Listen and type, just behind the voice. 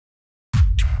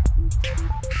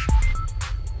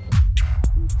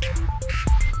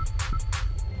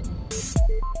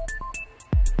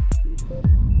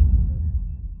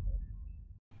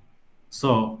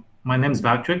So my name is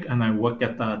Patrick, and I work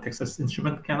at Texas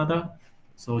Instruments Canada.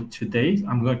 So today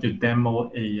I'm going to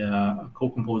demo a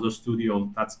Co-Composer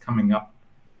Studio that's coming up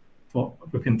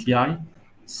within TI.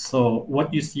 So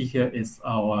what you see here is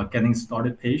our Getting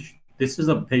Started page. This is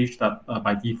a page that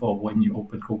by default when you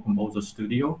open Co-Composer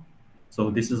Studio.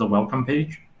 So this is a welcome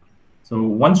page. So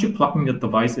once you plug in your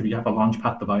device, if you have a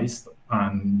Launchpad device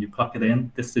and you plug it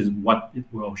in, this is what it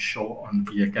will show on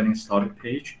the Getting Started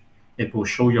page. It will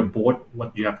show your board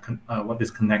what you have, what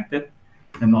is connected,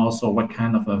 and also what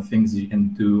kind of things you can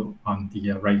do on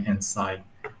the right-hand side.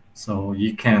 So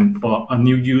you can, for a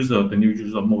new user, the new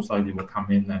user most likely will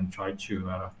come in and try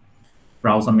to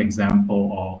browse some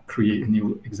example or create a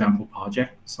new example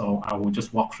project. So I will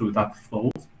just walk through that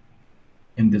flow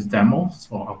in this demo.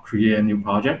 So I'll create a new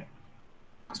project.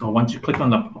 So once you click on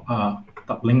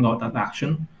that link or that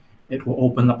action, it will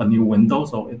open up a new window.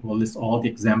 So it will list all the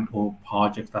example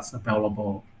projects that's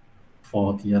available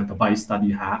for the device that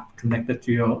you have connected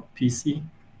to your PC.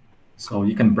 So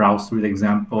you can browse through the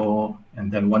example,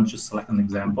 and then once you select an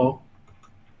example,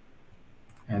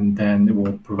 and then it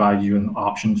will provide you an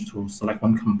option to select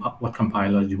what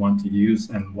compiler you want to use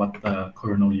and what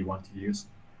kernel you want to use.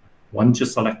 Once you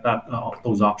select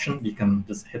those options, you can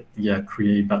just hit the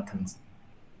create buttons.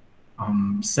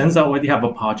 Since I already have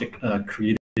a project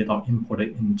created or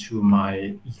imported into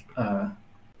my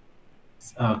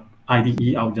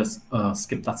IDE, I'll just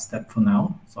skip that step for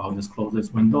now. So I'll just close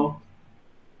this window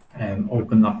and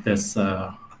open up this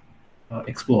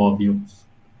Explorer views.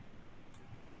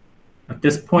 At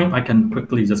this point, I can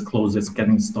quickly just close this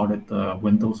Getting Started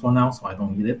windows for now, so I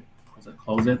don't need it. So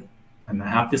close it, and I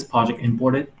have this project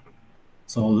imported.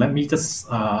 So let me just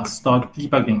start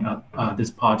debugging this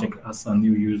project as a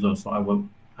new user. So I will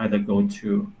either go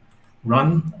to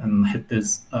Run and hit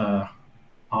this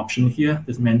option here,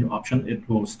 this menu option. It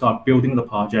will start building the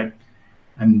project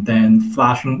and then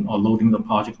flashing or loading the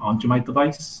project onto my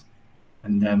device.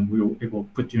 And then it will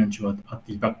put you into a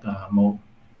debug mode.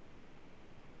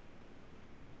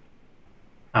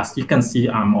 As you can see,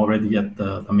 I'm already at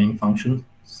the main function.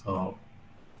 So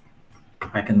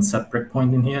I can set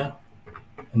breakpoint in here,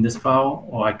 in this file,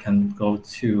 or I can go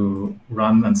to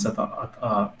Run and set up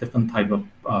a different type of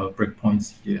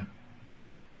breakpoints here.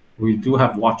 We do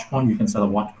have watch point. You can set a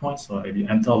watch point. So if you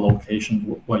enter a location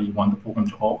where you want the program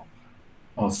to halt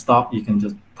or stop, you can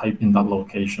just type in that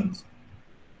location.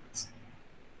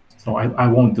 So I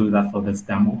won't do that for this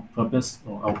demo purpose.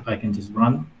 So I can just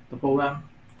run the program.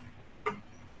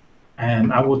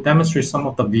 And I will demonstrate some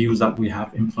of the views that we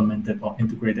have implemented or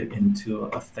integrated into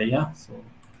Theia. So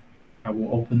I will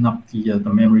open up the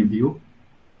memory view.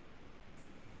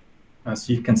 As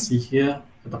you can see here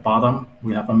at the bottom,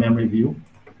 we have a memory view.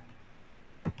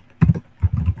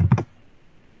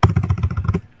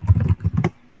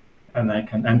 And I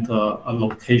can enter a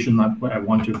location where I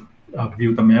want to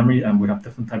view the memory, and we have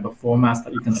different type of formats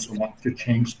that you can select to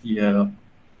change the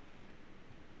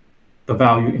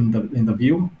value in the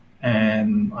view.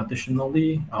 And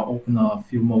additionally, I'll open a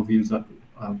few more views that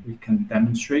we can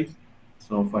demonstrate.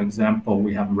 So for example,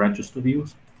 we have register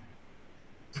views.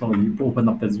 So you open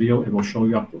up this view, it will show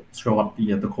up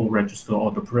the core register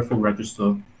or the peripheral register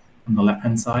on the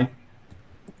left-hand side.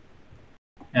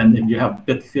 And if you have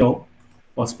bit field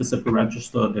for a specific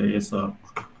register, there is a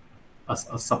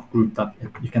subgroup that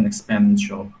you can expand and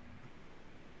show.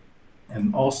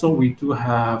 And also we do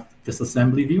have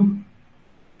disassembly view.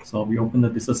 So if we open the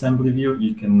disassembly view,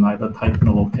 you can either type in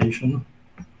a location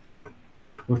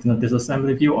within the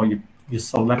disassembly view, or you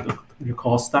select your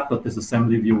call stack. The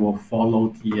disassembly view will follow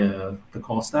the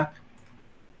call stack.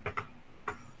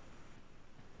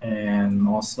 And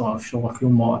also I'll show a few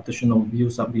more additional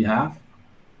views that we have.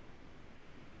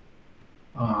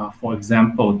 For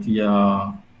example, the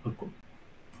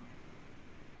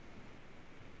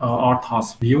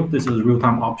RTOS view. This is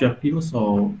real-time object view.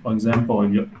 So for example,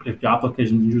 if your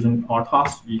application is using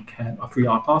RTOS, you can free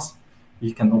RTOS,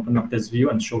 you can open up this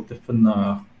view and show different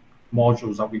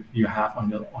modules that you have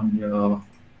on your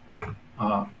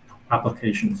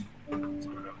applications. So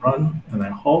when I run and I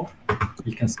halt,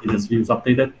 you can see this view is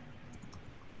updated.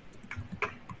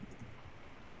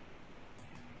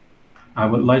 I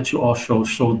would like to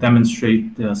also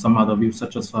demonstrate some other views,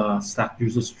 such as stack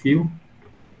users view.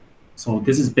 So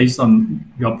this is based on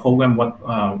your program, what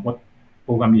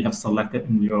program you have selected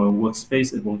in your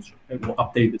workspace. It will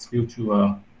update this view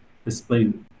to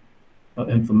display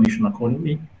information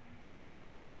accordingly.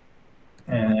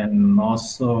 And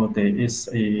also there is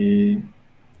a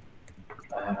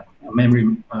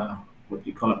memory, what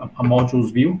you call it, a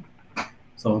modules view.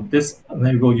 So this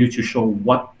enables you to show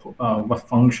what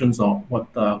functions or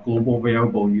what global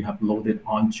variable you have loaded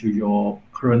onto your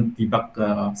current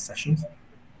debug sessions.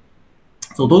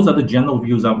 So those are the general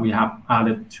views that we have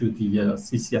added to the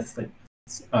CCS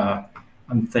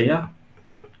and Theia.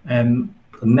 And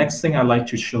the next thing I'd like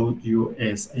to show you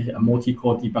is a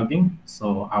multi-core debugging.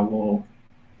 So I will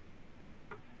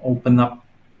open up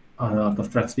the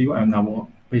threads view, and I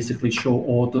will basically show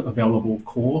all the available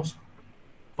cores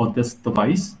for this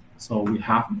device. So we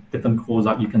have different cores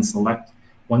that you can select.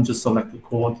 Once you select the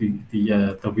core, the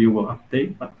view will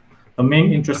update. But the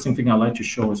main interesting thing I like to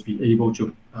show is be able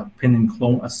to pin and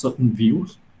clone a certain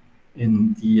views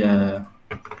in the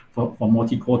for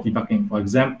multi-core debugging. For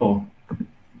example,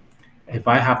 if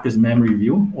I have this memory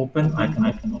view open, I can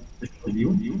open the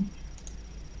view.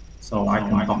 So I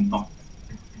can talk,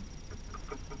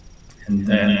 and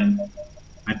then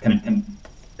I can.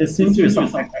 It seems to be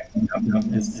something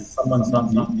is someone's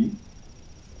not me.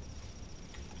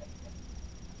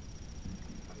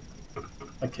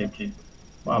 Okay.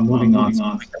 Well, I'm moving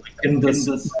on. In this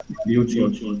view,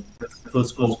 this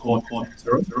first core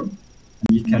 0, and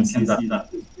you can see that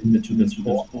image to this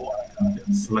core. I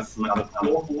can select another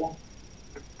core.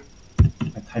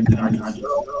 I type in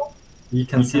 0. You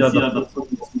can see that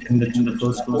the image to the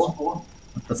first core.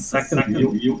 The second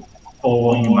view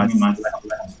following my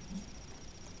select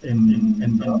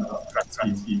in the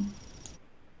thread view.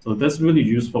 So that's really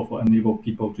useful for enable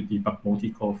people to debug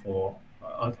multi-core for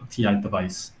a TI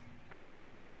device.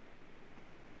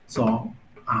 So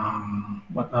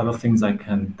what other things I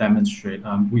can demonstrate?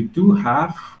 We do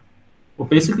have, well,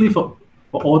 basically for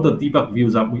all the debug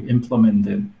views that we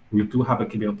implemented, we do have a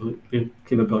capability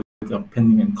of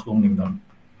pinning and cloning them,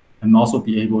 and also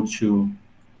be able to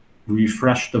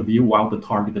refresh the view while the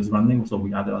target is running. So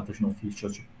we added additional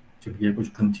features to be able to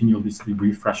continuously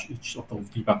refresh each of those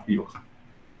debug views.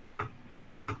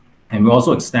 And we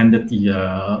also extended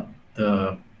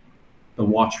the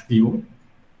watch view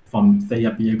from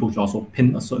Theia, be able to also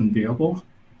pin a certain variable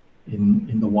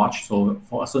in the watch. So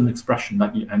for a certain expression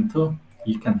that you enter,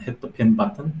 you can hit the pin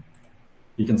button.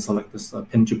 You can select this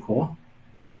pin to core.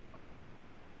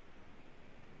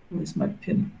 Where's my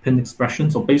pin expression?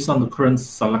 So based on the current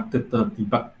selected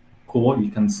debug core,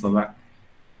 you can select,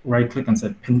 right-click and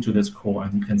say pin to this core,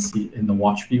 and you can see in the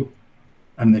watch view,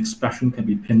 and the expression can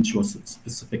be pinned to a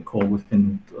specific core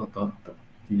within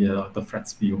the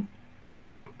threads view.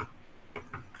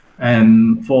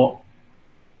 And for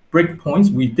breakpoints,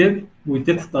 we did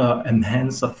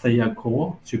enhance the Theia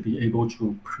core to be able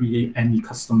to create any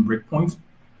custom breakpoints.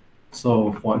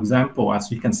 So, for example, as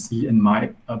you can see in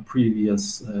my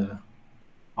previous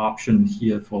option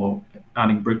here for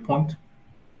adding breakpoint,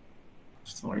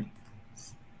 sorry,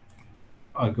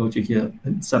 I'll go to here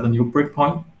and set a new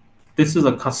breakpoint. This is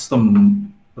a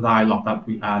custom dialog that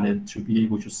we added to be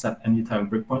able to set any type of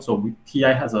breakpoint. So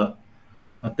TI has a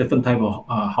different type of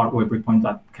hardware breakpoint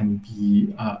that can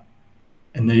be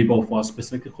enabled for a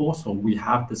specific core. So we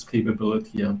have this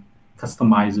capability of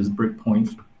customizes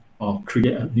breakpoints or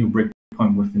create a new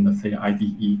breakpoint within the Theia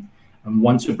IDE. And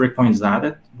once your breakpoint is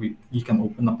added, you can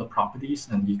open up the properties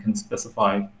and you can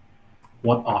specify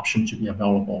what option should be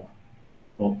available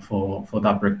for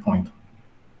that breakpoint.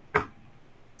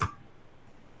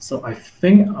 So I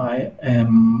think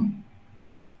I'm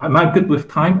good with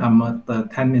time. I'm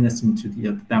at 10 minutes into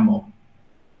the demo.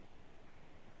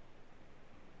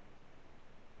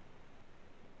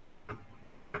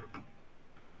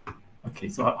 Okay,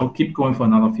 so I'll keep going for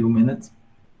another few minutes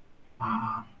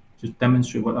to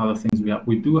demonstrate what other things we have.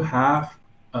 We do have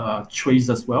trace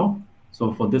as well.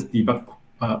 So for this debug,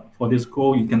 for this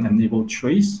core, you can enable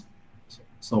trace.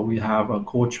 So we have a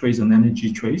core trace and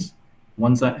energy trace.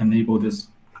 Once I enable this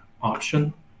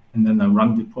option, and then I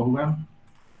run the program,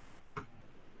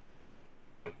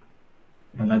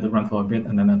 and let it run for a bit,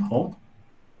 and then I hold,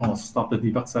 or stop the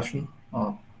debug session,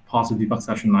 or pause the debug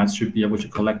session, I should be able to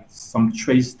collect some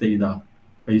trace data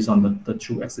based on the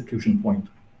true execution point.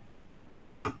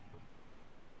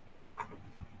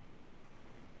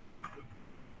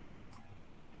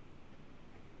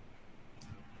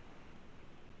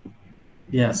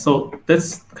 Yeah, so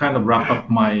this kind of wrap up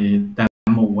my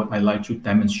demo, what I like to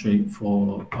demonstrate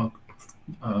for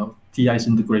TI's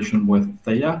integration with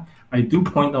Theia. I do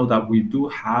point out that we do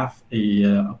have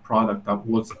a product that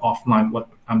works offline, what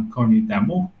I'm currently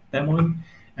demoing,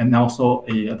 and also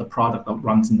the product that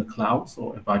runs in the cloud.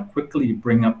 So if I quickly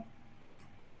bring up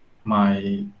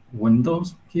my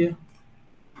Windows here,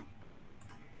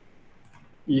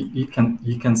 you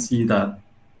can see that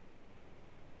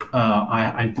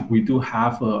we do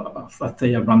have a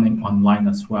Theia running online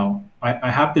as well. I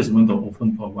have this window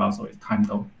open for a while, so it's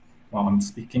timed out while I'm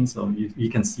speaking. So you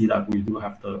can see that we do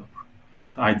have the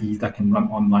IDEs that can run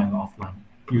online and offline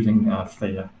using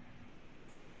Theia.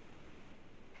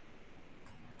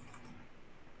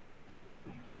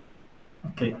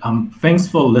 Okay, thanks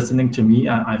for listening to me.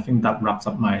 I think that wraps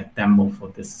up my demo for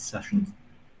this session.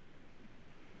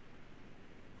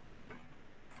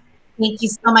 Thank you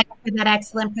so much for that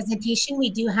excellent presentation.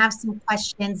 We do have some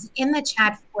questions in the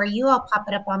chat for you. I'll pop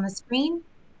it up on the screen.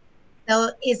 So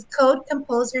is Code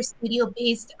Composer Studio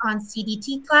based on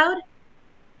CDT Cloud?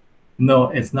 No,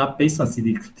 it's not based on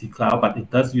CDT Cloud, but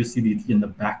it does use CDT in the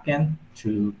backend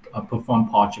to perform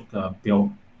project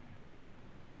build.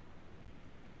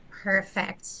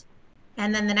 Perfect.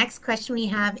 And then the next question we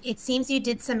have, it seems you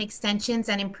did some extensions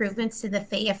and improvements to the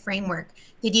Theia framework.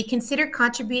 Did you consider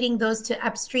contributing those to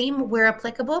upstream where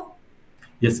applicable?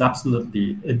 Yes,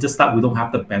 absolutely. It's just that we don't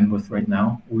have the bandwidth right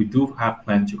now. We do have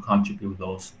plans to contribute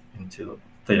those into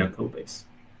Theia codebase.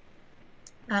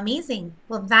 Amazing.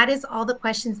 Well, that is all the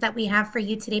questions that we have for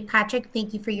you today, Patrick.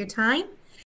 Thank you for your time.